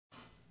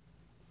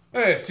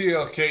Hey,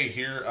 TLK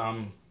here.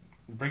 I'm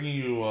bringing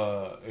you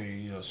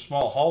a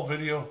small haul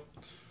video.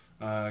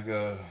 I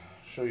gotta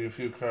show you a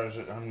few cars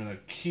that I'm gonna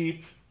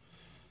keep.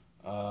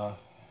 Some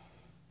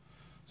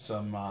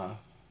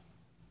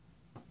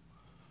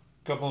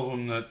couple of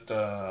them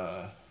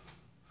that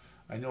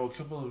I know a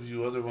couple of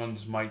you other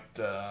ones might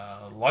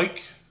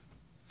might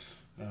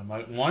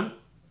want,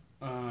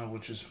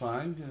 which is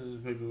fine. 'Cause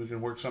maybe we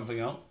can work something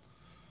out.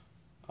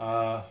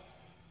 I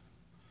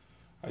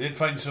did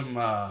find some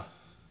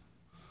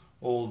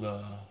old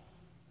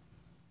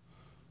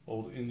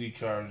Indy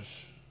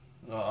cars.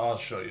 I'll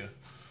show you.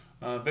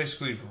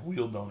 Basically for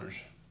wheel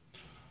donors.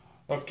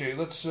 Okay,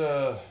 let's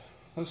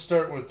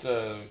start with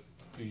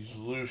these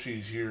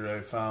Lucy's here. I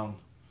found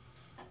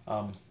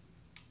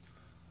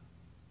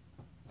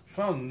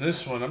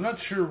this one. I'm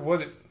not sure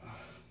what it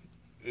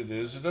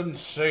is. It doesn't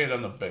say it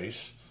on the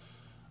base,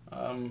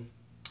 but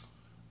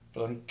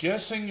I'm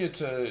guessing it's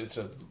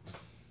a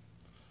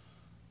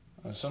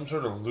some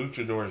sort of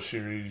luchador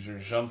series or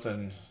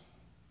something.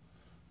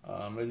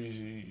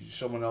 Maybe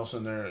someone else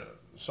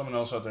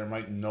out there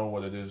might know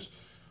what it is.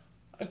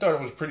 I thought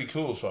it was pretty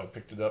cool, so I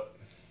picked it up.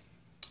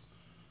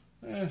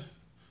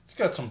 It's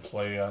got some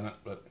play on it,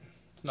 but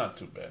it's not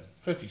too bad.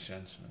 50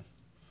 cents.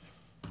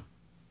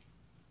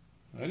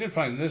 I did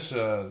find this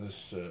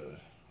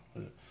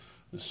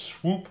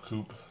swoop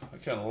coupe. I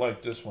kind of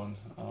like this one.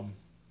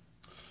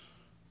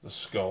 The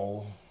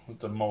skull with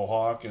the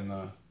mohawk and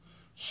the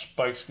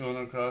spikes going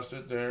across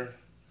it there.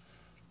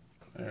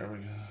 There we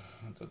go.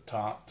 At the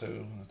top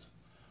too.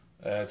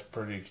 That's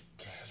pretty.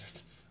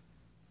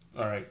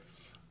 All right.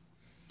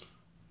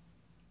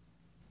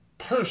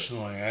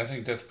 Personally, I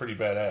think that's pretty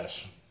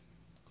badass.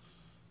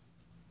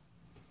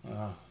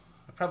 I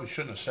probably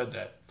shouldn't have said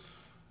that.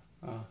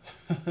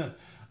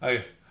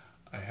 I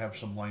have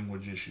some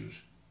language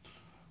issues.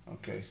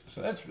 Okay,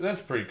 so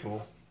that's pretty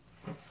cool.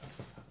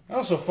 I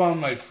also found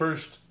my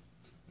first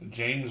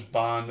James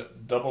Bond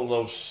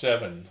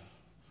 007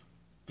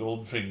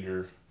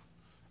 Goldfinger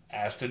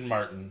Aston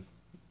Martin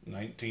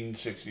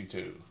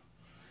 1962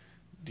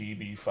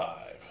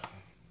 DB5.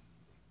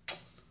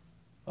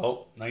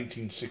 Oh,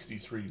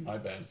 1963, my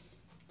bad.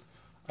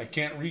 I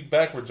can't read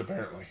backwards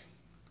apparently.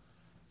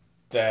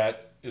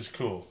 That is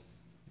cool.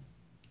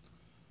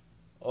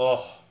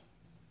 Oh,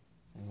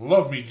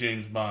 love me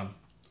James Bond.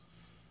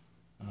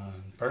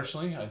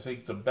 Personally, I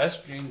think the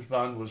best James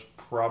Bond was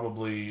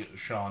probably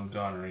Sean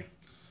Connery.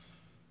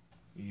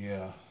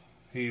 Yeah,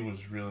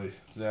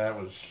 that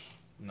was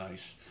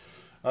nice.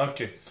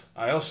 Okay,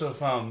 I also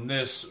found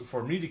this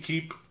for me to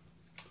keep.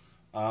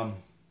 TPF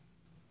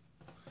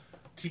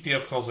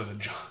calls them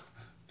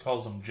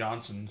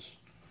Johnsons.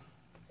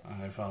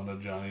 I found a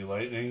Johnny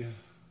Lightning.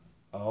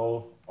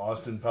 Oh,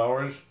 Austin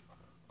Powers.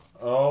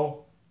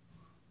 Oh,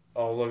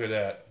 look at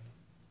that.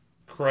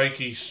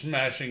 Crikey,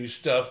 smashing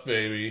stuff,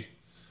 baby.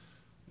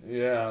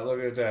 Yeah, look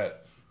at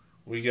that.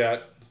 We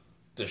got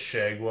the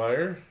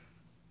Shagwire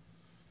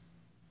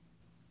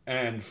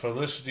and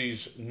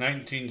Felicity's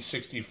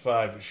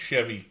 1965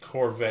 Chevy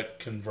Corvette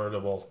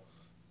convertible.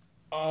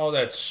 Oh,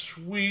 that's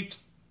sweet.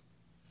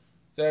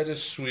 That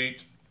is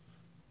sweet.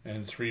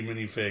 And 3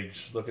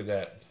 minifigs. Look at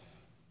that.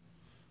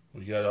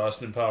 We got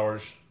Austin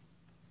Powers,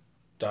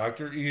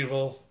 Dr.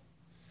 Evil,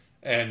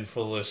 and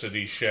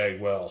Felicity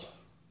Shagwell.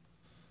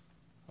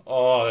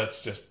 Oh,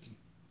 that's just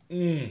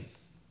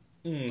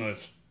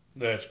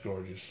that's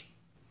gorgeous.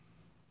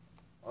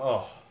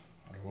 Oh,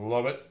 I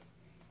love it.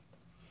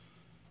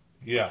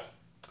 Yeah,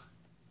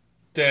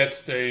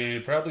 that's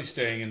probably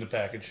staying in the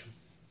package,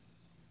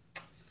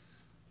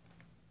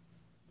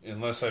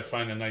 unless I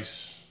find a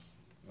nice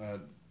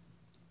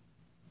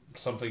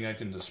something I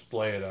can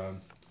display it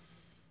on.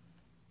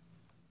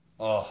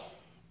 Oh,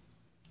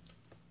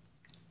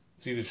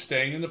 it's either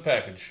staying in the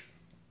package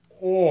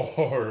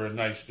or a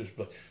nice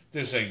display.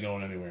 This ain't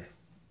going anywhere.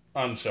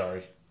 I'm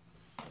sorry.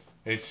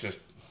 It's just,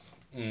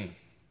 I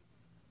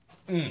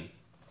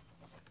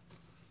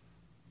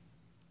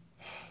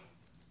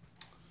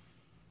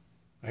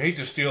hate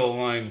to steal a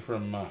line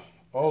from,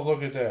 oh,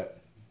 look at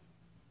that.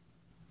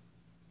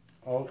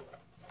 Oh,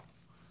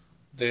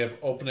 they have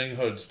opening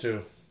hoods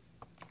too.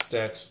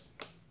 That's,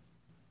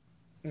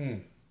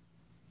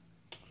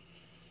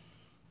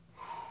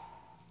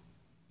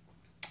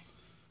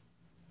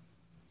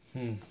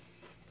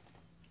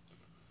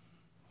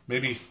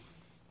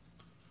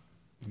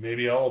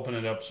 Maybe I'll open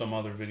it up some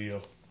other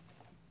video.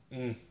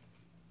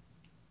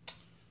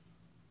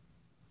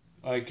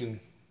 I can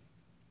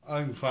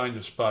find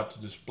a spot to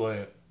display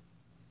it.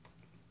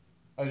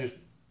 I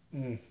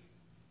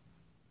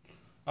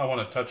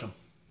want to touch them.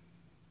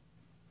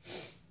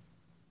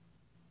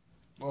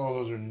 Oh,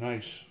 those are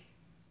nice.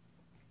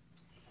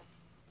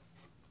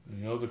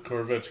 You know, the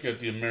Corvette's got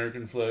the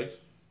American flag.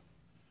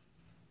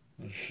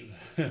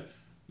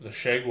 The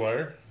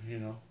Shagwire, you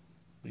know,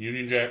 the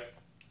Union Jack.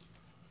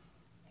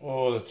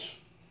 Oh, that's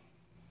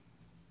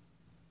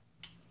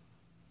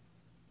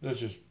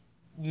just,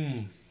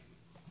 all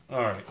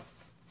right.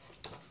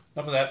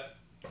 Enough of that.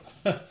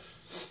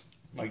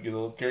 Might get a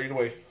little carried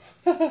away.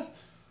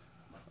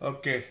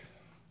 Okay.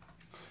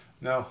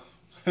 Now,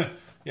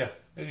 yeah,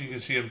 as you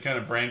can see, I'm kind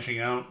of branching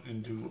out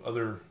into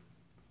other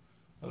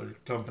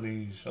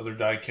companies, other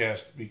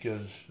diecast,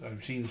 because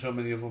I've seen so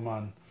many of them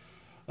on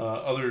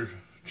other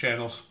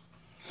channels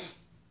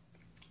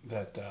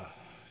that,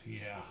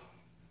 yeah.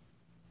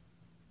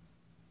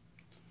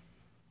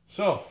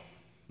 So,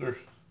 they're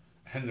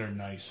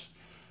nice.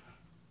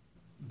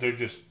 They're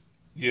just,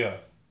 yeah.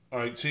 All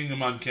right, seeing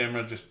them on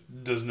camera just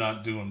does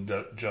not do them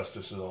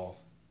justice at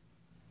all.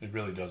 It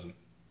really doesn't.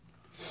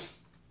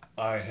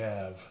 I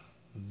have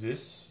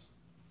this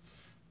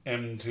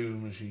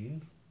M2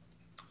 machine,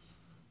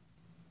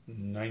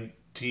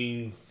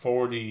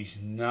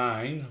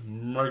 1949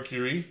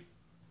 Mercury.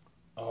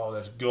 Oh,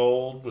 that's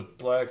gold with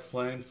black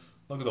flames.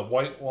 Look at the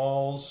white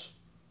walls.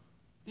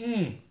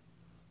 Oh,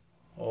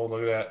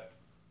 look at that.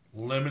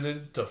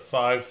 Limited to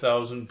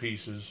 5,000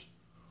 pieces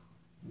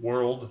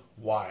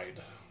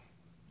worldwide.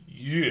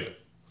 Yeah.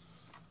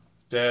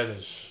 That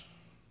is...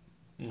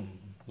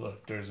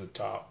 look, there's a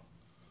top.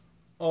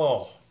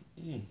 Oh.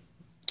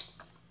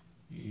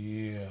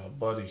 Yeah,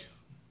 buddy.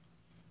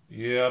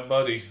 Yeah,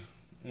 buddy.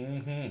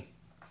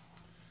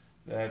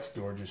 That's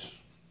gorgeous.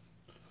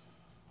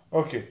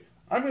 Okay,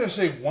 I'm going to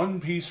save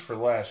one piece for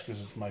last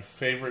because it's my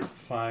favorite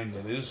find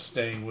that is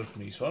staying with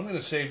me. So I'm going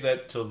to save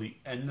that till the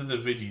end of the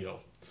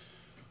video.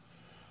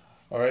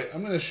 Alright,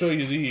 I'm going to show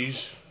you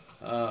these.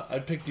 I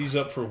picked these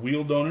up for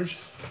wheel donors.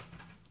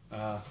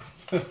 The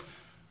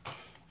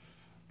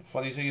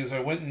funny thing is I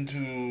went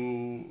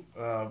into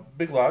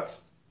Big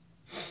Lots,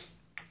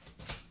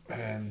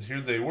 and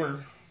here they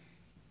were.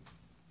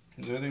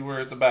 There they were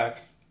at the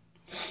back.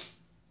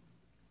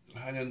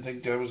 I didn't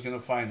think I was going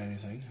to find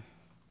anything.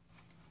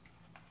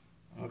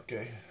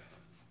 Okay.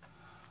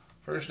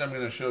 First I'm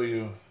going to show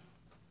you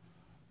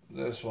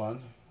this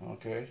one.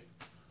 Okay.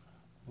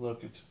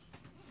 Look, it's...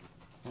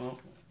 Oh,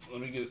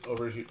 let me get it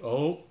over here.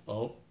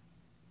 Oh.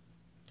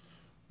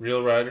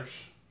 Real Riders.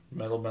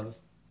 Metal.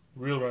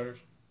 Real Riders.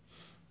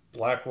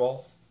 Black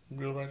Wall.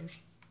 Real Riders.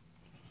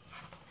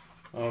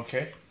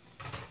 Okay.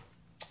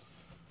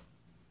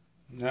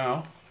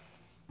 Now,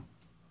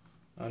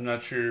 I'm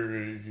not sure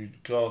if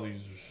you'd call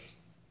these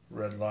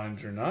red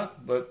lines or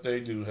not, but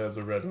they do have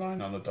the red line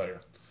on the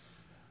tire.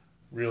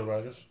 Real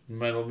Riders.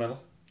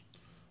 Metal.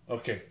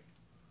 Okay.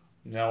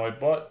 Now I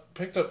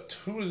picked up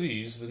 2 of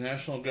these, the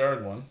National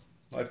Guard one.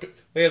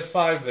 They had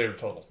 5 there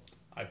total.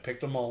 I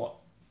picked them all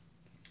up.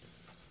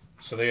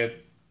 So they had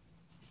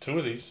 2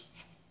 of these,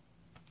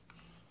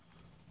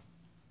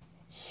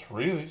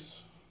 3 of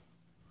these,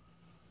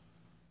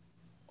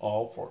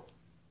 all for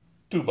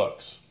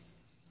 $2.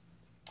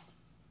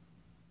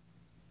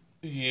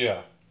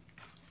 Yeah,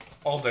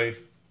 all day,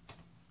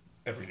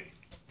 every day.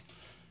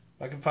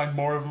 If I can find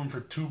more of them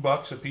for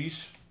 $2 a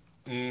piece,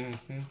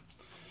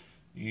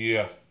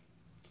 yeah,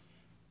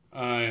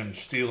 I am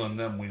stealing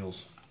them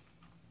wheels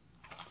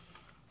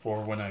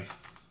for when I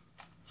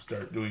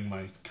start doing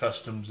my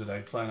customs that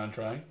I plan on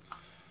trying.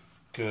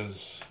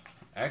 Because,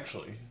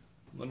 actually,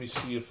 let me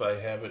see if I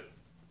have it.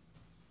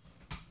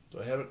 Do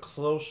I have it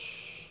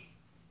close?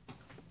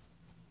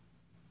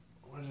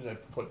 Where did I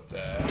put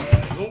that?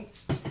 Oh,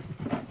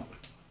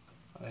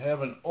 I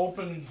have an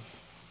open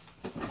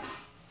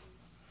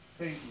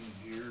Phaeton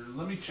here.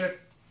 Let me check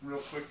real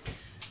quick.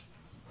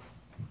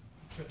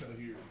 Check out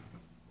here.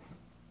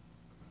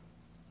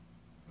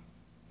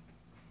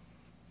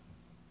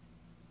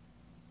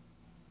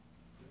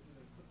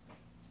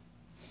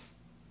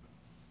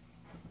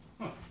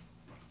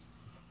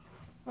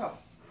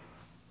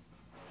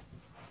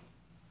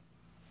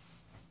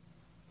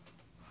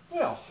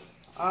 Well,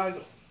 I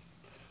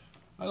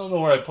don't know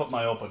where I put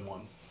my open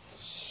one.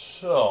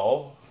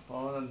 So,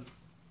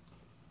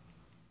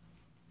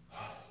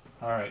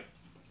 alright.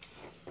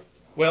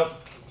 Well,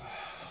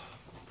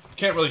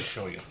 can't really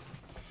show you.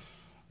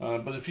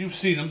 But if you've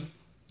seen them,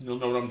 you'll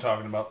know what I'm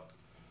talking about.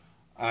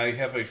 I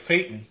have a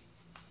Phaeton.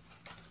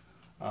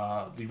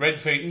 The red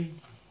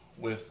Phaeton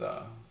with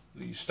the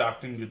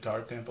Stockton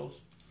guitar tampos.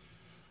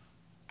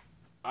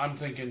 I'm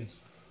thinking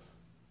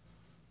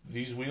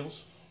these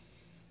wheels,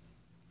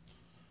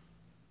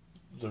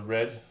 the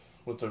red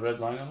with the red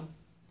line on them,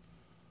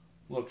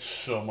 looks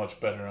so much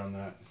better on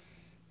that.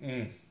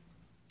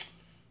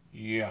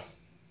 Yeah.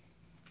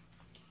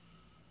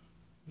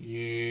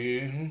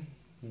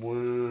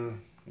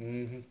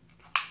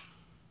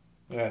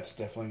 That's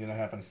definitely gonna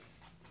happen.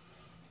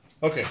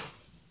 Okay.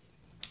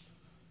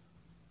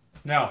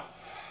 Now,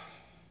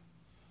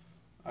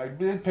 I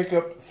did pick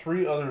up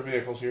 3 other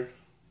vehicles here.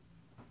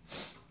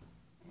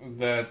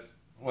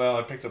 Well,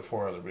 I picked up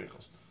 4 other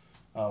vehicles.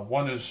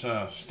 One is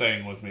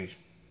staying with me,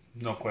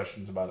 no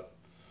questions about it.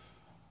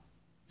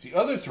 The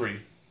other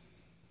 3,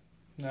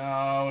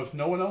 now if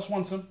no one else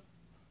wants them,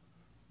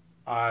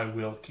 I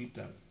will keep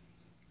them.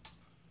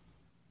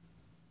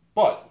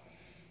 But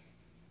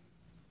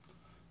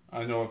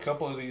I know a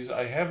couple of these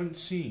I haven't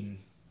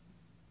seen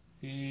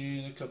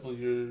in a couple of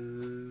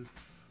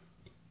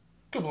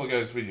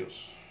guys'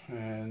 videos,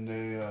 and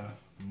they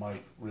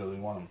might really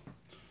want them.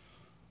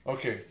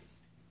 Okay.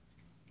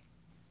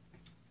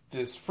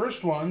 This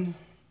first one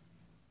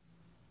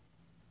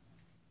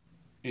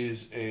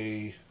is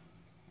a,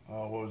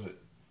 what was it?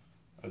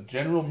 A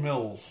General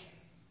Mills.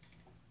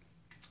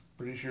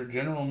 Pretty sure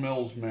General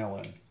Mills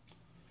mail-in.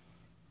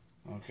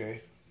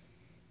 Okay.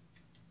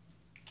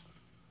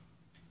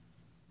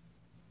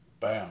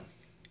 Bam.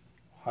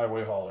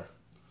 Highway hauler.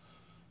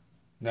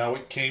 Now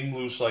it came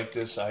loose like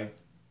this. I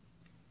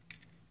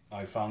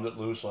found it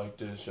loose like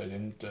this. I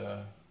didn't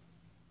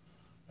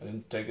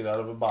take it out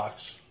of a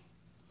box.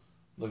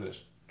 Look at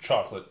this.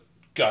 Chocolate.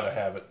 Gotta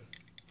have it.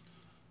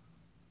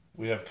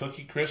 We have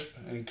Cookie Crisp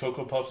and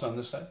Cocoa Puffs on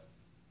this side.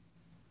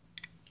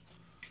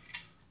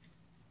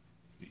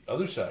 The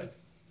other side,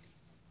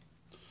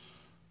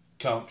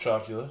 Count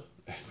Chocula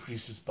and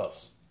Reese's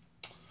Puffs.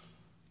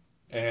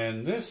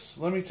 And this,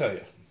 let me tell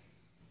you,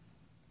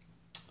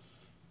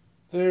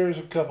 there's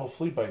a couple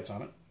flea bites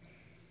on it.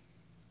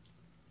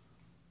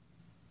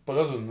 But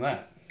other than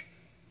that,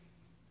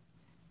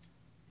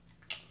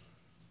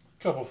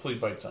 a couple flea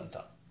bites on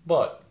top.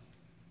 But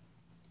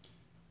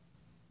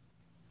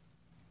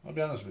I'll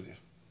be honest with you.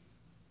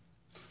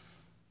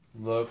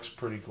 Looks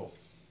pretty cool.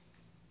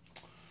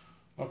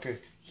 Okay,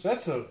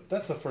 so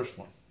that's the first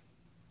one.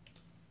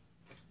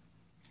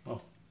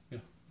 Oh, yeah.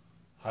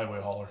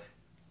 Highway hauler.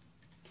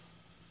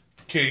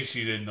 In case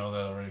you didn't know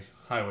that already.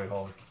 Highway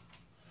hauler.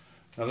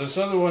 Now this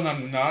other one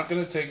I'm not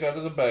going to take out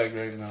of the bag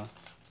right now.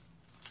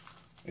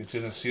 It's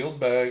in a sealed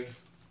bag.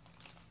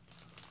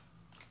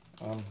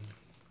 I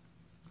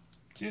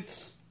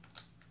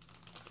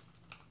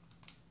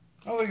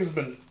don't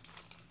think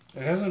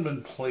it hasn't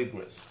been played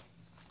with.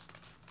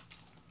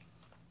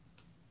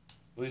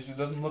 At least it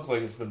doesn't look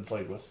like it's been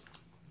played with.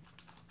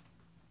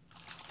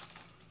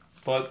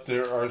 But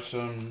there are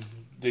some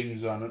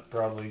dings on it,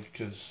 probably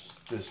because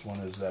this one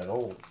is that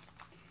old.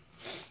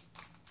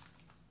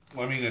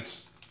 I mean,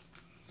 it's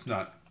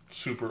not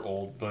super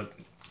old, but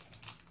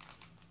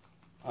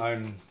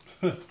I'm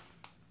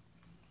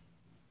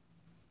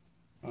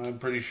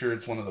pretty sure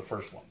it's one of the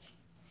first ones.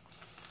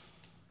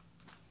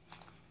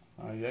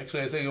 I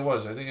think it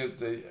was. I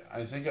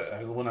think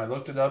when I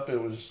looked it up,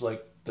 it was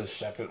like the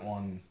second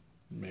one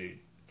made.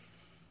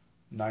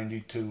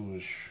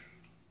 92-ish.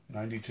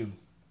 92.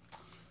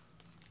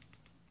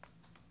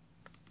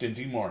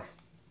 Dinty more.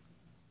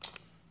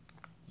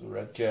 The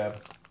red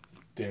cab.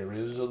 There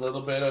is a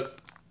little bit of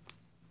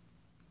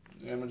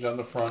damage on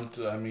the front.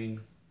 I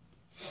mean,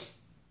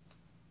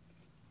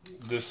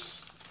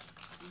 this,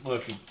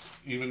 look, it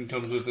even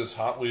comes with this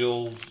Hot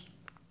Wheels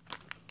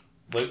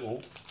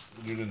label.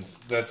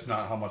 That's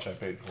not how much I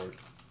paid for it.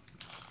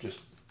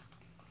 Just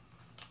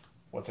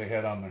what they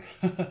had on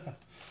there.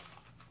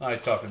 I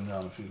talking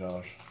down a few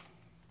dollars.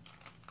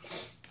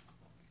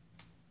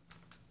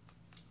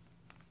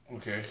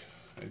 Okay,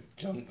 it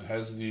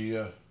has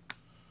the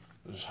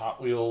this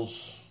Hot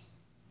Wheels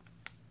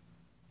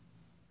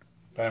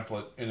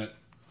pamphlet in it,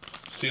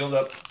 sealed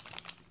up,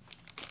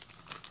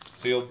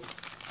 sealed.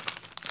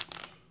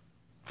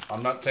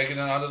 I'm not taking it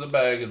out of the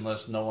bag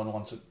unless no one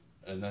wants it,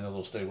 and then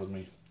it'll stay with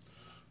me.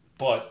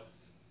 But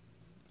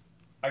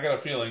I got a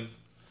feeling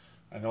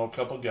I know a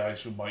couple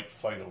guys who might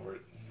fight over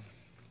it.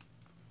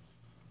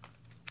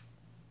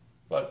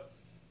 But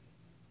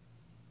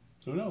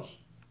who knows?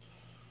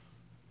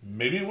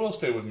 Maybe it will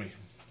stay with me.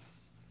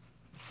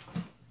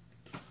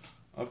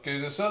 Okay,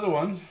 this other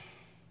one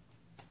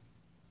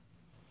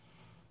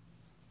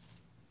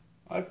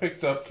I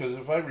picked up because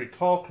if I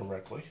recall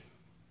correctly,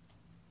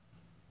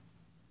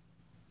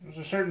 there's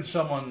a certain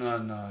someone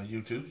on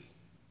YouTube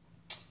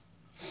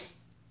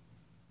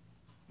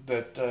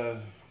that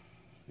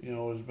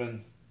has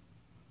been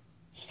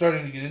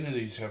starting to get into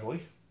these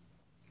heavily,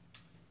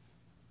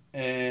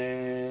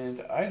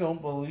 and I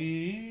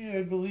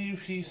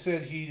believe he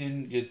said he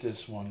didn't get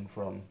this one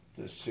from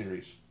this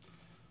series.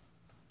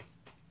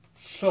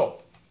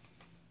 So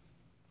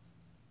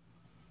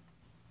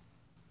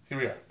here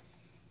we are.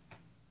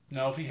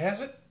 Now if he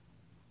has it,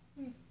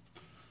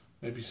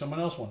 maybe someone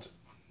else wants it.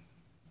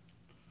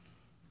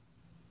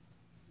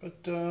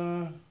 But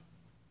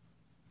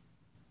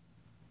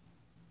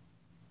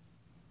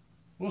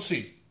we'll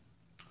see.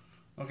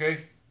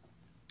 Okay?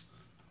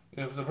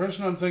 If the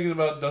person I'm thinking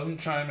about doesn't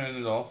chime in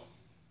at all,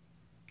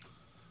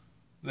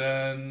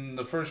 then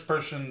the first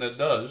person that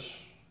does,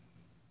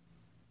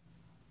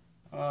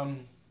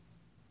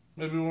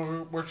 maybe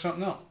we'll work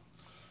something out.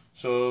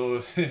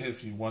 So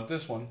if you want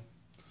this one,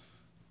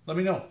 let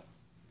me know.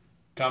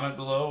 Comment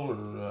below,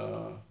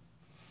 or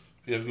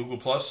if you have Google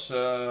Plus,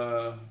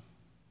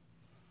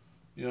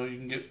 you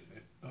can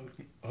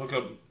hook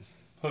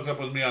up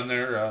with me on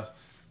there.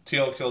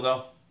 TL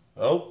Kildell.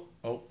 Oh,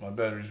 my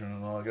battery's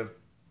running low. I got.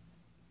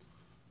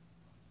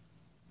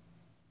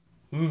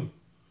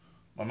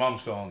 My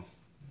mom's calling.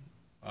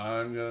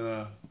 I'm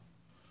gonna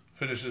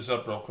finish this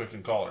up real quick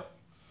and call her.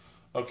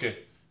 Okay,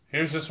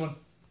 here's this one.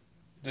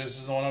 This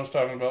is the one I was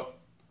talking about.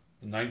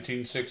 The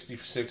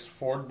 1966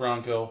 Ford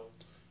Bronco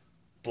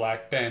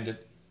Black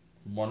Bandit,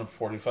 one of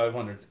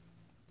 4,500.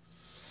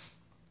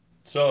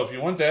 So if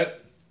you want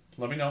that,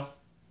 let me know.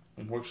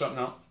 We can work something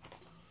out.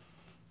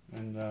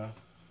 And I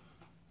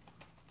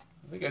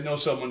think I know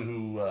someone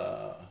who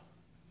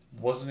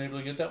wasn't able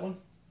to get that one.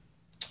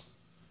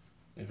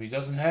 If he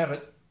doesn't have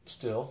it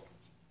still,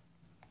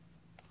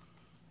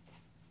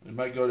 it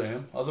might go to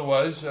him.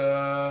 Otherwise,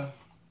 no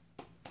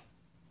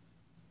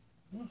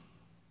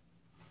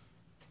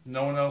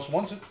one else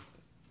wants it.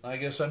 I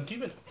guess I'm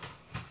keeping it.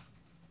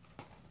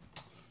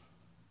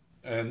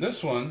 And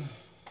this one's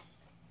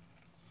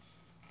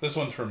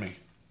for me.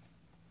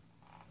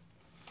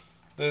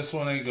 This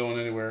one ain't going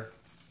anywhere.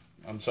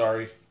 I'm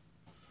sorry.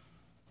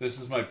 This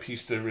is my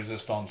piece de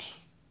resistance.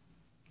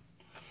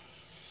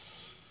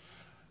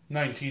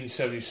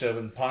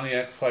 1977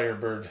 Pontiac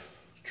Firebird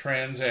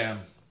Trans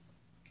Am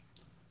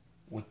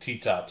with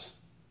T-tops.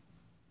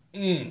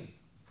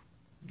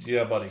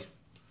 Yeah, buddy.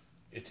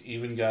 It's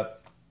even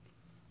got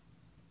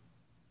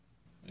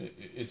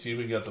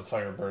the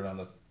Firebird on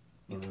the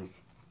roof.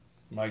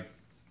 My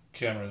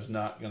camera is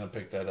not going to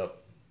pick that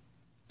up.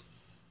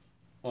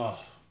 Oh,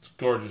 it's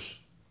gorgeous.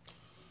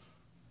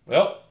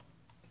 Well,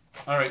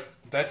 all right.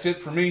 That's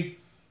it for me.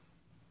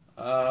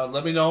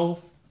 Let me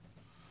know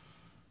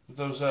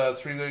those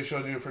 3 that I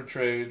showed you for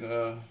trade.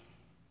 You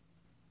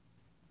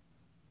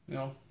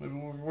know, maybe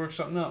we'll work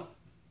something out.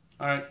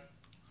 All right.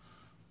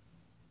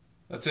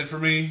 That's it for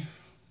me.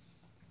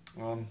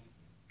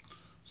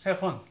 Just have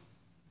fun.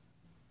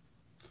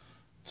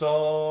 It's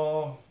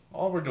all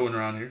we're doing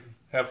around here.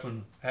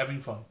 Having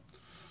fun.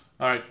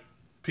 All right.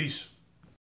 Peace.